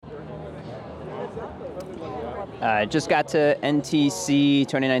Just got to NTC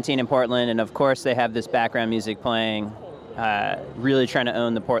 2019 in Portland, and of course they have this background music playing. Really trying to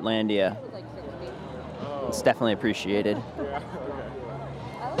own the Portlandia. It's definitely appreciated.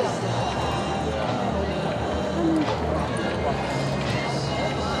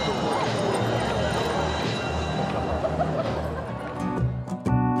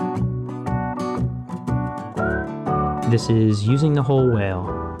 This is Using the Whole Whale,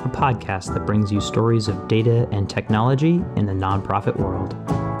 a podcast that brings you stories of data and technology in the nonprofit world.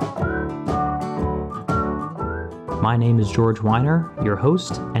 My name is George Weiner, your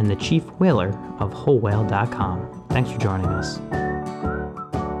host and the chief whaler of WholeWhale.com. Thanks for joining us.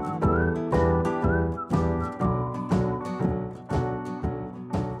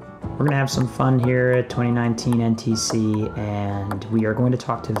 We're going to have some fun here at 2019 NTC, and we are going to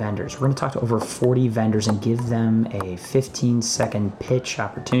talk to vendors. We're going to talk to over 40 vendors and give them a 15-second pitch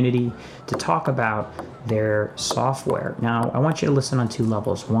opportunity to talk about their software. Now, I want you to listen on two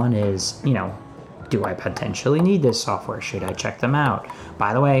levels. One is, do I potentially need this software? Should I check them out?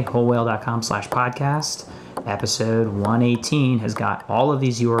 By the way, wholewhale.com/podcast, episode 118 has got all of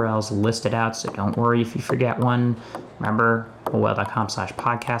these URLs listed out, so don't worry if you forget one. Remember,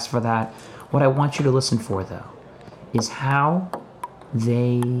 wholewhale.com/podcast for that. What I want you to listen for, though, is how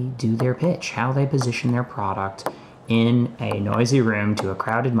they do their pitch, how they position their product in a noisy room to a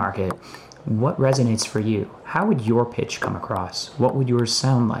crowded market. What resonates for you? How would your pitch come across? What would yours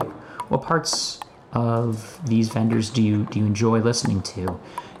sound like? What parts of these vendors do you enjoy listening to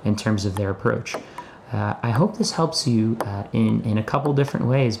in terms of their approach? I hope this helps you in a couple different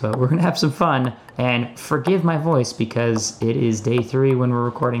ways, but we're going to have some fun. And forgive my voice because it is day 3 when we're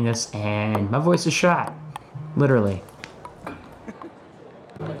recording this, and my voice is shot. Literally.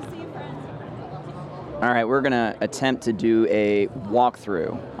 All right, we're going to attempt to do a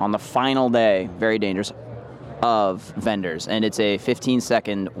walkthrough on the final day, very dangerous, of vendors. And it's a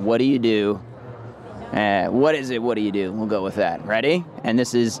 15-second, what do you do? What is it? What do you do? We'll go with that. Ready? And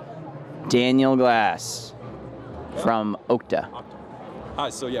this is Daniel Glass from Okta. Hi,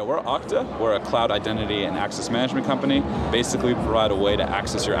 so we're Okta. We're a cloud identity and access management company. Basically, we provide a way to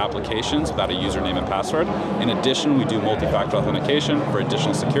access your applications without a username and password. In addition, we do multi-factor authentication for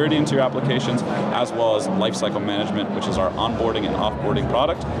additional security into your applications, as well as lifecycle management, which is our onboarding and offboarding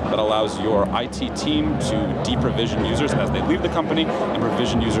product that allows your IT team to deprovision users as they leave the company and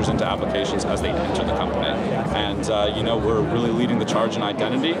provision users into applications as they enter the company. And, we're really leading the charge in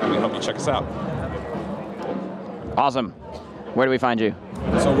identity, and we hope you check us out. Awesome. Where do we find you?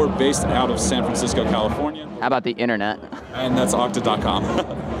 So we're based out of San Francisco, California. How about the internet? And that's Okta.com.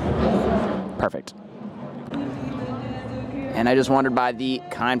 Perfect. And I just wandered by the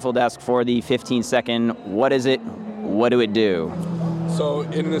Kindful desk for the 15-second, what is it? What do it do? So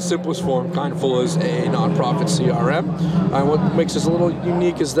in the simplest form, Kindful is a nonprofit CRM. And what makes us a little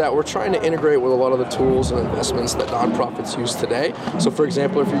unique is that we're trying to integrate with a lot of the tools and investments that nonprofits use today. So for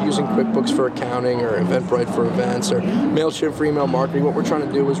example, if you're using QuickBooks for accounting or Eventbrite for events or MailChimp for email marketing, what we're trying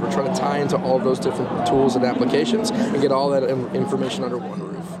to do is we're trying to tie into all those different tools and applications and get all that information under one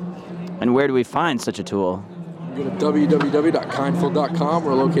roof. And where do we find such a tool? Go to www.kindful.com.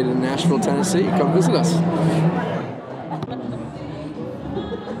 We're located in Nashville, Tennessee. Come visit us.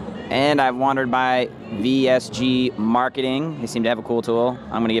 And I've wandered by VSG Marketing. They seem to have a cool tool.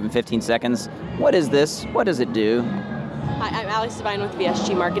 I'm going to give them 15 seconds. What is this? What does it do? Hi, I'm Alex Devine with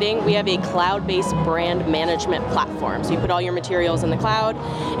VSG Marketing. We have a cloud-based brand management platform. So you put all your materials in the cloud,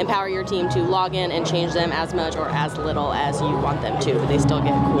 empower your team to log in and change them as much or as little as you want them to, but they still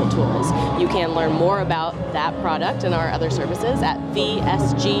get cool tools. You can learn more about that product and our other services at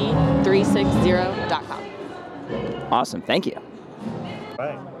vsg360.com. Awesome. Thank you.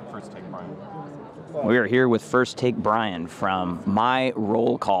 Bye. First Take Brian. We are here with First Take Brian from My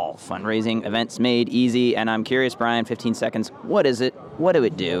Roll Call, fundraising events made easy. And I'm curious, Brian, 15 seconds, what is it? What do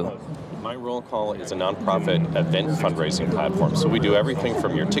it do? My Roll Call is a nonprofit event fundraising platform. So we do everything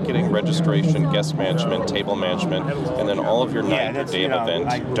from your ticketing, registration, guest management, table management, and then all of your night or day of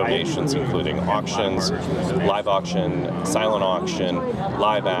event donations, including auctions, live auction, silent auction,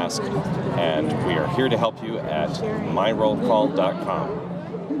 live ask, and we are here to help you at myrollcall.com.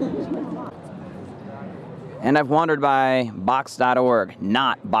 And I've wandered by Box.org,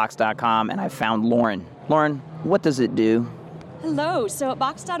 not Box.com, and I found Lauren. Lauren, what does it do? Hello. So at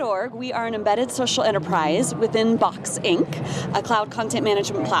Box.org, we are an embedded social enterprise within Box Inc., a cloud content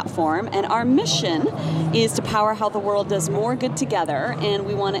management platform, and our mission is to power how the world does more good together, and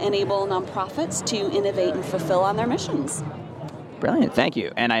we want to enable nonprofits to innovate and fulfill on their missions. Brilliant, thank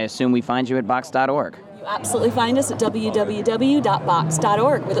you. And I assume we find you at Box.org. You absolutely find us at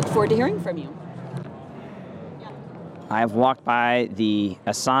www.box.org. We look forward to hearing from you. I have walked by the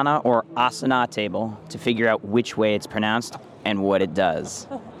Asana or Asana table to figure out which way it's pronounced and what it does.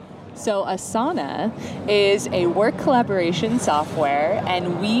 So Asana is a work collaboration software,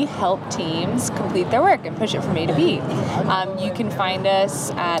 and we help teams complete their work and push it from A to B. You can find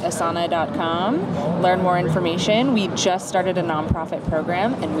us at asana.com, learn more information. We just started a nonprofit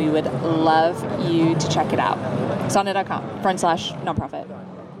program, and we would love you to check it out. Asana.com/nonprofit.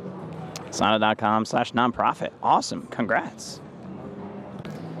 Asana.com/nonprofit. Awesome. Congrats.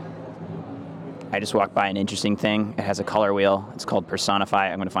 I just walked by an interesting thing. It has a color wheel. It's called Personify.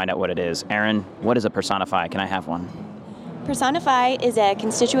 I'm going to find out what it is. Aaron, what is a Personify? Can I have one? Personify is a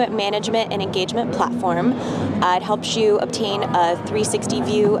constituent management and engagement platform. It helps you obtain a 360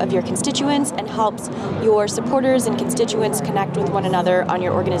 view of your constituents and helps your supporters and constituents connect with one another on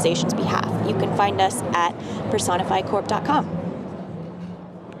your organization's behalf. You can find us at personifycorp.com.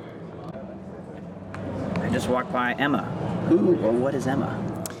 I just walked by Emma. Who or what is Emma?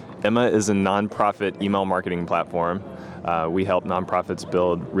 Emma is a nonprofit email marketing platform. We help nonprofits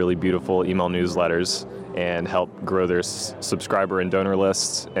build really beautiful email newsletters and help grow their subscriber and donor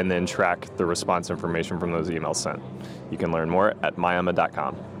lists, and then track the response information from those emails sent. You can learn more at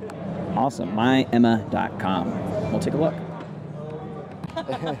myemma.com. Awesome, myemma.com. We'll take a look.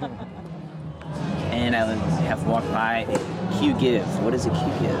 And I have walked by QGive. What is a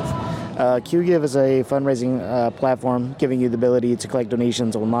QGive? QGive is a fundraising platform giving you the ability to collect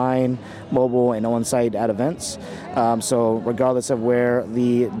donations online, mobile, and on-site at events. So regardless of where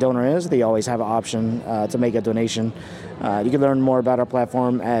the donor is, they always have an option to make a donation. You can learn more about our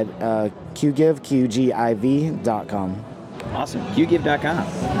platform at QGive.com. Awesome. QGive.com.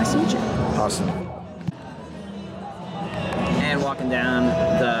 Nice to meet you. Awesome. And walking down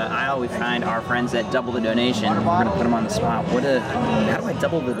the aisle, we find our friends at Double the Donation. We're going to put them on the spot. How do I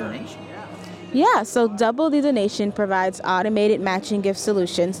double the donation? Yeah, so Double the Donation provides automated matching gift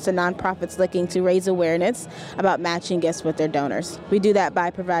solutions to nonprofits looking to raise awareness about matching gifts with their donors. We do that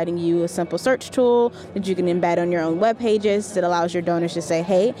by providing you a simple search tool that you can embed on your own web pages that allows your donors to say,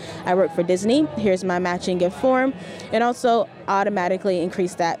 hey, I work for Disney, here's my matching gift form, and also automatically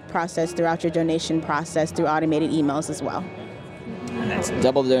increase that process throughout your donation process through automated emails as well. And that's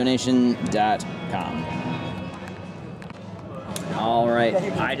doublethedonation.com. All right,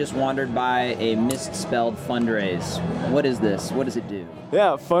 I just wandered by a misspelled fundraise. What is this? What does it do?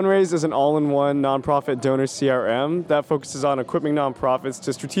 Yeah, Fundraise is an all-in-one nonprofit donor CRM that focuses on equipping nonprofits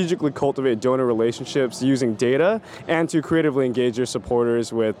to strategically cultivate donor relationships using data and to creatively engage your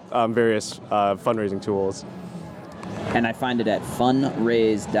supporters with various fundraising tools. And I find it at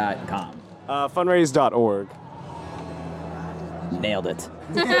funraise.com. Funraise.org. Nailed it.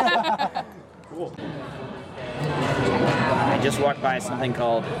 Cool. I just walked by something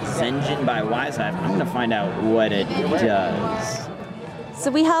called Zengen by WiseHive. I'm going to find out what it does. So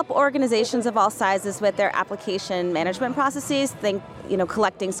we help organizations of all sizes with their application management processes. Think,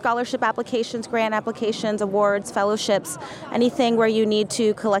 collecting scholarship applications, grant applications, awards, fellowships, anything where you need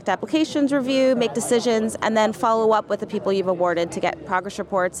to collect applications, review, make decisions, and then follow up with the people you've awarded to get progress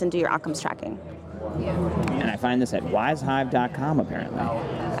reports and do your outcomes tracking. And I find this at wisehive.com, apparently.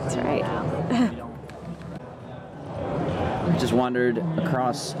 That's right. I just wandered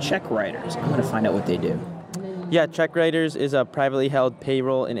across Check Writers. I'm going to find out what they do. Yeah, Check Writers is a privately held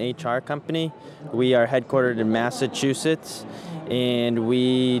payroll and HR company. We are headquartered in Massachusetts, and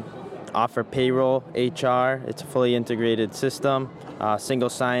we offer payroll, HR. It's a fully integrated system, single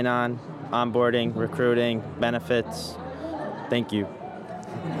sign-on, onboarding, recruiting, benefits. Thank you.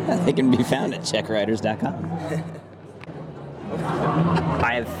 They can be found at checkwriters.com.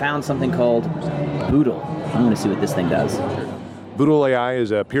 I have found something called Boodle. I'm going to see what this thing does. Boodle AI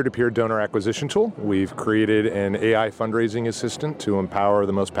is a peer-to-peer donor acquisition tool. We've created an AI fundraising assistant to empower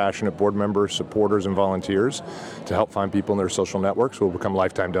the most passionate board members, supporters, and volunteers to help find people in their social networks who will become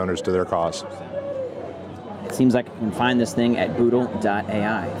lifetime donors to their cause. It seems like I can find this thing at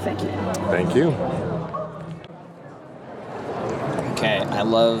boodle.ai. Thank you. Thank you. Okay, I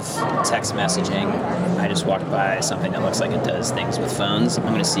love text messaging. I just walked by something that looks like it does things with phones. I'm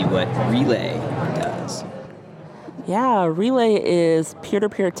going to see what Relay does. Yeah, Relay is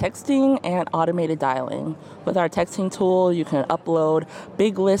peer-to-peer texting and automated dialing. With our texting tool, you can upload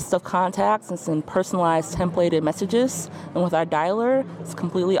big lists of contacts and send personalized templated messages. And with our dialer, it's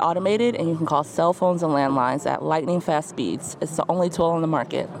completely automated, and you can call cell phones and landlines at lightning-fast speeds. It's the only tool on the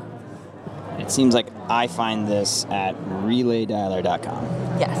market. It seems like I find this at relaydialer.com.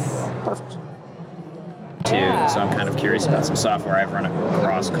 Yes. Perfect. So I'm kind of curious about some software I've run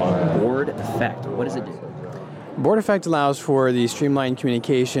across called Board Effect. What does it do? BoardEffect allows for the streamlined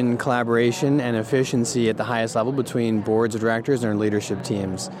communication, collaboration, and efficiency at the highest level between boards of directors and their leadership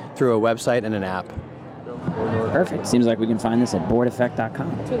teams through a website and an app. Perfect. Seems like we can find this at boardeffect.com.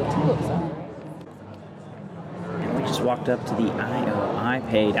 And we just walked up to the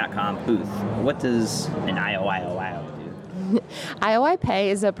IOIPay.com booth. What does an IOIPay do? IOIPay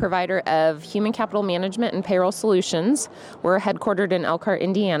is a provider of human capital management and payroll solutions. We're headquartered in Elkhart,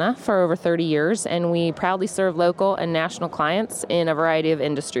 Indiana for over 30 years, and we proudly serve local and national clients in a variety of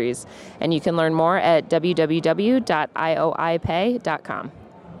industries. And you can learn more at www.ioipay.com.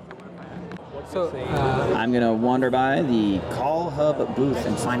 I'm going to wander by the Call Hub booth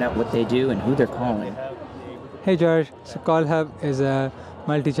and find out what they do and who they're calling. Hey George, so Call Hub is a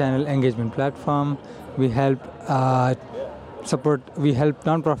multi-channel engagement platform. We help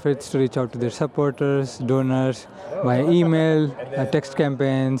nonprofits to reach out to their supporters, donors via email, text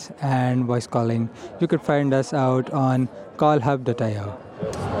campaigns, and voice calling. You could find us out on callhub.io.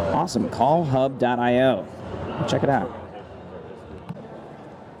 Awesome, callhub.io. Check it out.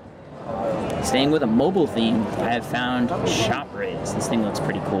 Staying with a mobile theme, I have found ShopRaise. This thing looks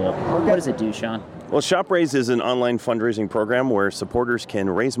pretty cool. What does it do, Sean? Well, ShopRaise is an online fundraising program where supporters can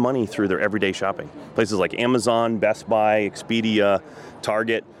raise money through their everyday shopping. Places like Amazon, Best Buy, Expedia,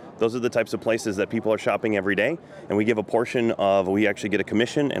 Target, those are the types of places that people are shopping every day. And we give a portion of, we actually get a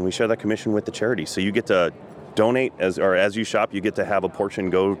commission, and we share that commission with the charity. So you get to donate, as you shop, you get to have a portion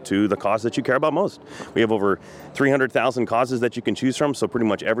go to the cause that you care about most. We have over 300,000 causes that you can choose from, so pretty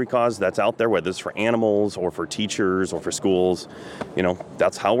much every cause that's out there, whether it's for animals or for teachers or for schools,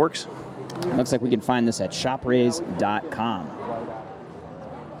 that's how it works. Looks like we can find this at shopraise.com.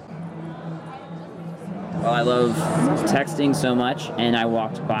 Well, I love texting so much, and I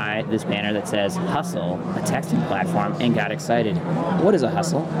walked by this banner that says Hustle, a texting platform, and got excited. What is a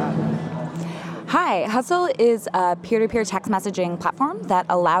Hustle? Hi, Hustle is a peer-to-peer text messaging platform that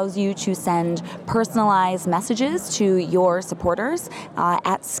allows you to send personalized messages to your supporters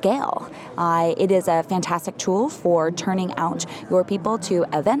at scale. It is a fantastic tool for turning out your people to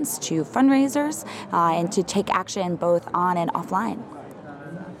events, to fundraisers, and to take action both on and offline.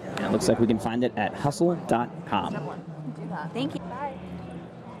 And it looks like we can find it at hustle.com. Thank you.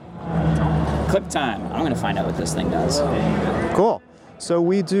 Clip time. I'm going to find out what this thing does. Cool. So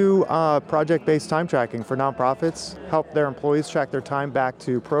we do project-based time tracking for nonprofits, help their employees track their time back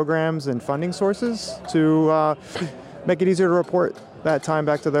to programs and funding sources to make it easier to report that time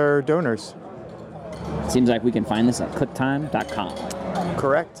back to their donors. Seems like we can find this at clicktime.com.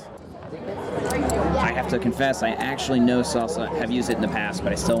 Correct. I have to confess, I actually know Salsa, have used it in the past,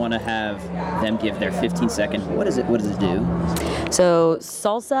 but I still want to have them give their 15-second. What does it do? So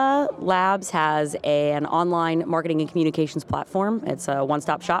Salsa Labs has an online marketing and communications platform. It's a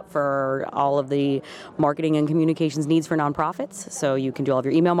one-stop shop for all of the marketing and communications needs for nonprofits. So you can do all of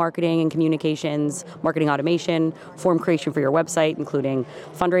your email marketing and communications, marketing automation, form creation for your website, including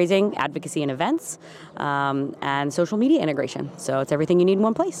fundraising, advocacy and events, and social media integration. So it's everything you need in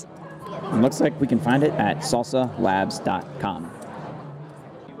one place. It looks like we can find it at salsalabs.com.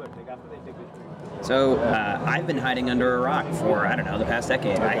 So I've been hiding under a rock for, the past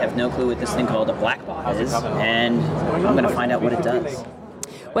decade. I have no clue what this thing called a Blackbot is, and I'm going to find out what it does.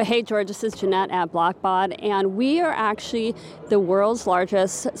 Well, hey, George, this is Jeanette at Blackbot, and we are actually the world's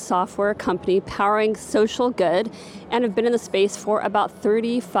largest software company powering social good and have been in the space for about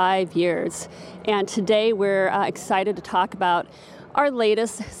 35 years. And today we're excited to talk about our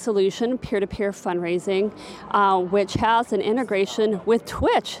latest solution, peer-to-peer fundraising, which has an integration with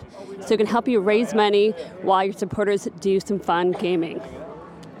Twitch. So it can help you raise money while your supporters do some fun gaming.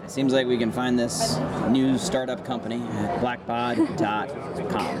 It seems like we can find this new startup company at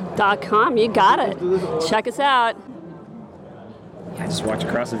blackbot.com. .com, you got it. Check us out. I just walked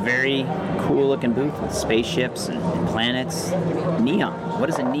across a very cool looking booth with spaceships and planets. Neon. What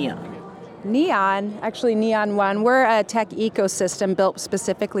is a neon? Neon, actually Neon One, we're a tech ecosystem built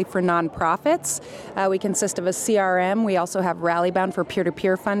specifically for nonprofits. We consist of a CRM. We also have Rallybound for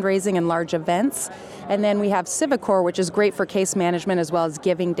peer-to-peer fundraising and large events. And then we have Civicor, which is great for case management as well as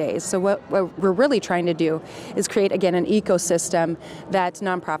giving days. So what we're really trying to do is create, again, an ecosystem that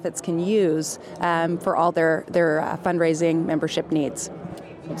nonprofits can use for all their fundraising membership needs.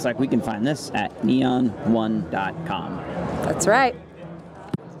 Looks like we can find this at neon1.com. That's right.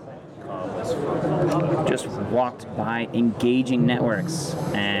 Just walked by Engaging Networks,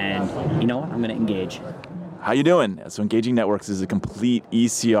 and you know what? I'm going to engage. How you doing? So Engaging Networks is a complete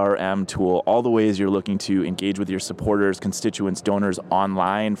eCRM tool. All the ways you're looking to engage with your supporters, constituents, donors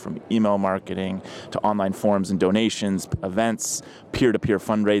online, from email marketing to online forums and donations, events, peer-to-peer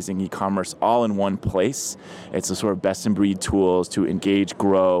fundraising, e-commerce, all in one place. It's a sort of best-in-breed tools to engage,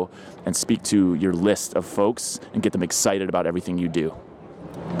 grow, and speak to your list of folks and get them excited about everything you do.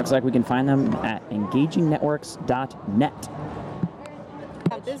 Looks like we can find them at engagingnetworks.net.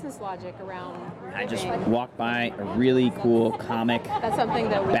 Business logic around. I just walked by a really cool comic That's something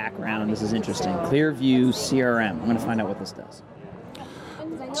that we background. This is interesting. Clearview CRM. I'm going to find out what this does.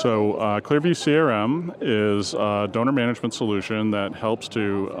 So Clearview CRM is a donor management solution that helps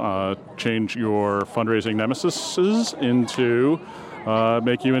to change your fundraising nemesis into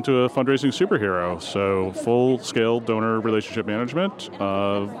make you into a fundraising superhero. So full-scale donor relationship management,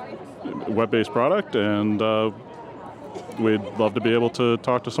 web-based product, and we'd love to be able to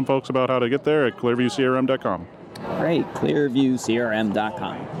talk to some folks about how to get there at clearviewcrm.com. Great,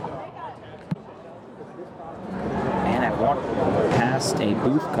 clearviewcrm.com. And I walked past a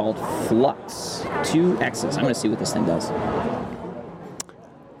booth called Flux. 2 X's. I'm going to see what this thing does.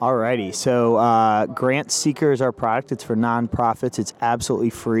 Alrighty, so Grant Seeker is our product. It's for nonprofits. It's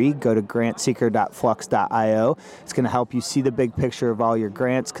absolutely free. Go to grantseeker.flux.io. It's going to help you see the big picture of all your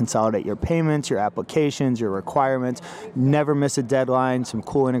grants, consolidate your payments, your applications, your requirements. Never miss a deadline. Some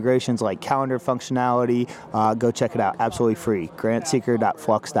cool integrations like calendar functionality. Go check it out. Absolutely free.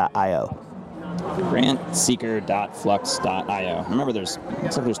 grantseeker.flux.io. grantseeker.flux.io. Remember, looks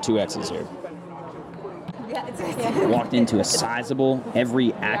like there's 2 X's here. Walked into a sizable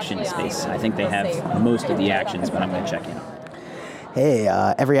every action space. I think they have most of the actions, but I'm going to check in. Hey,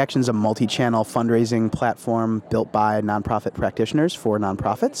 Every Action is a multi-channel fundraising platform built by nonprofit practitioners for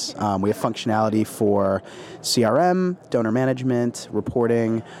nonprofits. We have functionality for CRM, donor management,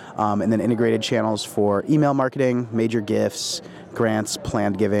 reporting, and then integrated channels for email marketing, major gifts, grants,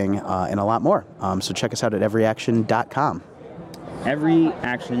 planned giving, and a lot more. So check us out at everyaction.com.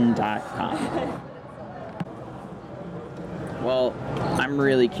 Everyaction.com. Well, I'm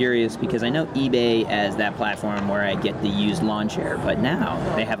really curious because I know eBay as that platform where I get the used lawn chair, but now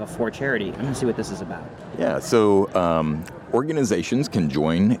they have a for charity. I'm going to see what this is about. Yeah, so organizations can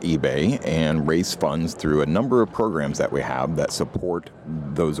join eBay and raise funds through a number of programs that we have that support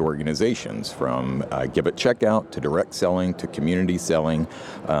those organizations, from Give at Checkout to direct selling to community selling,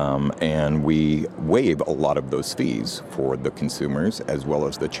 and we waive a lot of those fees for the consumers as well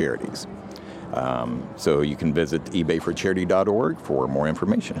as the charities. So you can visit ebayforcharity.org for more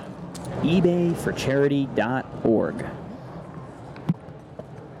information. ebayforcharity.org.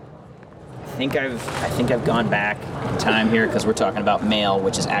 I think I've gone back in time here because we're talking about mail,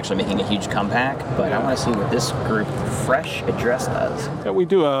 which is actually making a huge comeback. But I want to see what this group, Fresh Address, does. Yeah, we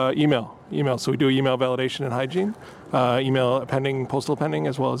do email. So we do email validation and hygiene, email appending, postal appending,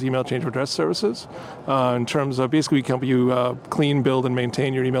 as well as email change of address services. In terms of basically, we can help you clean, build, and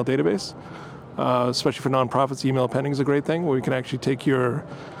maintain your email database. Especially for nonprofits, email appending is a great thing where we can actually take your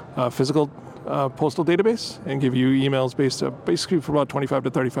physical postal database and give you emails basically for about 25 to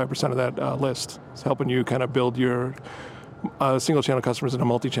 35% of that list. It's helping you kind of build your single channel customers in a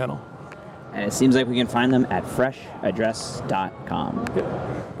multi-channel. And it seems like we can find them at freshaddress.com.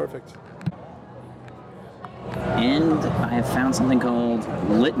 Yep, perfect. And I have found something called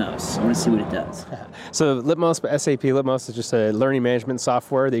Litmos. I want to see what it does. So Litmos, SAP Litmos is just a learning management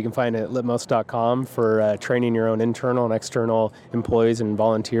software that you can find at litmos.com for training your own internal and external employees and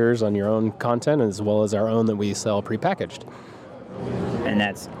volunteers on your own content, as well as our own that we sell prepackaged. And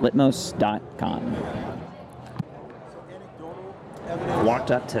that's litmos.com.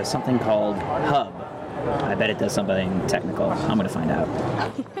 Walked up to something called Hub. I bet it does something technical. I'm going to find out.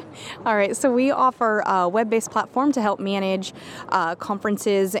 All right, so we offer a web-based platform to help manage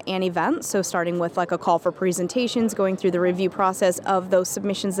conferences and events. So starting with like a call for presentations, going through the review process of those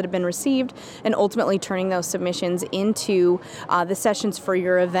submissions that have been received, and ultimately turning those submissions into the sessions for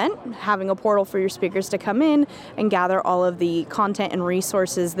your event, having a portal for your speakers to come in and gather all of the content and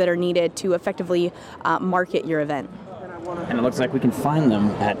resources that are needed to effectively market your event. And it looks like we can find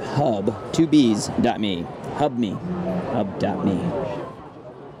them at hub2bs.me. Hub.me.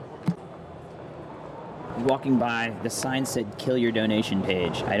 Walking by, the sign said kill your donation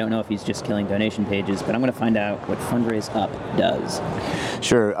page. I don't know if he's just killing donation pages, but I'm going to find out what Fundraise Up does.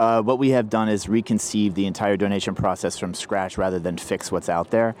 Sure. What we have done is reconceive the entire donation process from scratch rather than fix what's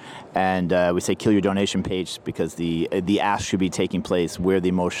out there. And we say kill your donation page because the ask should be taking place where the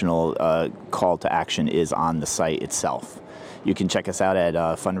emotional call to action is on the site itself. You can check us out at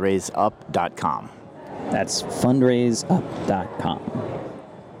fundraiseup.com. That's fundraiseup.com.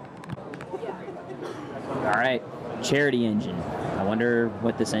 All right, Charity Engine. I wonder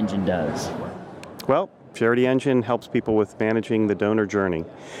what this engine does. Well, Charity Engine helps people with managing the donor journey,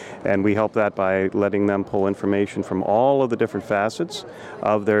 and we help that by letting them pull information from all of the different facets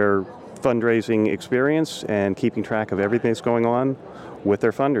of their fundraising experience and keeping track of everything that's going on with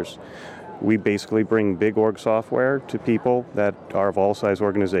their funders. We basically bring big org software to people that are of all size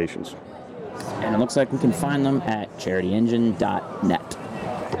organizations. And it looks like we can find them at charityengine.net.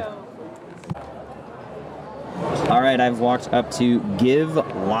 All right, I've walked up to Give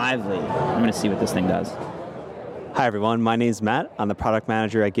Lively. I'm going to see what this thing does. Hi everyone, my name is Matt. I'm the product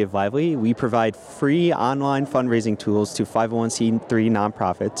manager at Give Lively. We provide free online fundraising tools to 501c3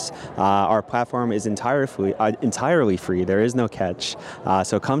 nonprofits. Our platform is entirely free. There is no catch.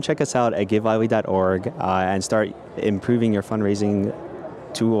 So come check us out at givelively.org and start improving your fundraising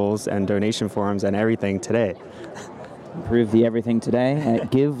tools and donation forms and everything today. Improve the everything today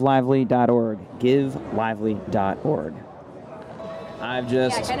at givelively.org. Givelively.org. I've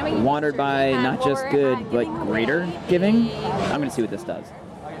just wandered by not just good, but greater giving. I'm going to see what this does.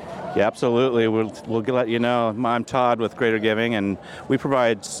 Yeah, absolutely. We'll let you know. I'm Todd with Greater Giving, and we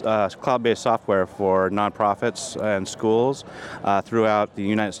provide cloud-based software for nonprofits and schools throughout the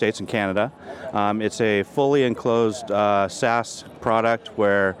United States and Canada. It's a fully enclosed SaaS product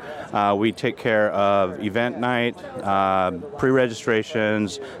where we take care of event night,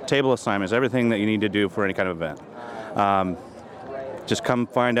 pre-registrations, table assignments, everything that you need to do for any kind of event. Just come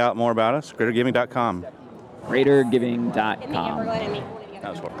find out more about us, greatergiving.com. Greatergiving.com.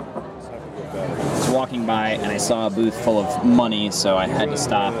 That was horrible. I was walking by and I saw a booth full of money, so I had to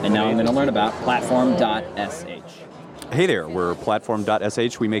stop, and now I'm going to learn about platform.sh. Hey there, we're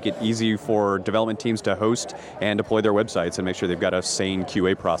platform.sh. We make it easy for development teams to host and deploy their websites and make sure they've got a sane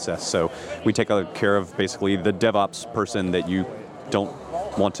QA process. So we take care of basically the DevOps person that you don't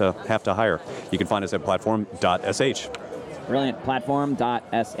want to have to hire. You can find us at platform.sh. Brilliant.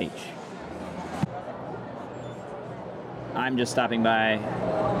 Platform.sh. I'm just stopping by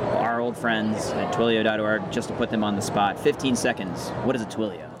our old friends at Twilio.org just to put them on the spot. 15 seconds. What is a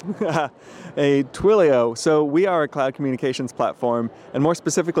Twilio? A Twilio. So we are a cloud communications platform, and more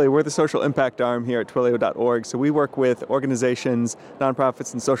specifically, we're the social impact arm here at Twilio.org. So we work with organizations,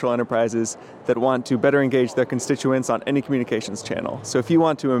 nonprofits, and social enterprises that want to better engage their constituents on any communications channel. So if you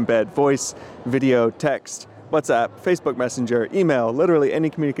want to embed voice, video, text, WhatsApp, Facebook Messenger, email, literally any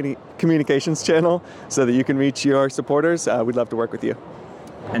communications channel so that you can reach your supporters, we'd love to work with you.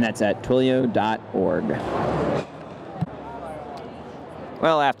 And that's at Twilio.org.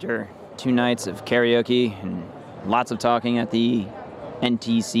 Well, after 2 nights of karaoke and lots of talking at the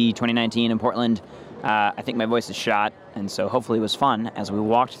NTC 2019 in Portland, I think my voice is shot, and so hopefully it was fun as we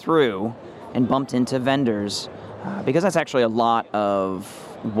walked through and bumped into vendors, because that's actually a lot of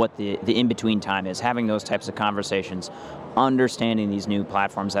what the in-between time is, having those types of conversations, understanding these new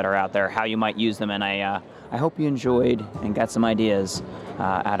platforms that are out there, how you might use them, and I hope you enjoyed and got some ideas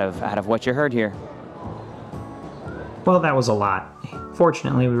out of what you heard here. Well, that was a lot.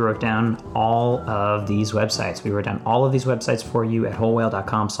 Fortunately, we wrote down all of these websites. We wrote down all of these websites for you at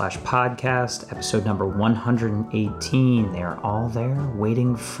wholewhale.com/podcast, episode number 118. They are all there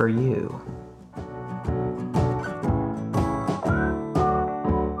waiting for you.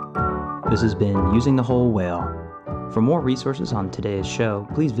 This has been Using the Whole Whale. For more resources on today's show,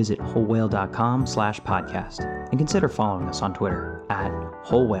 please visit wholewhale.com/podcast and consider following us on Twitter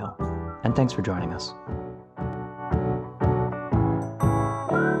 @wholewhale. And thanks for joining us.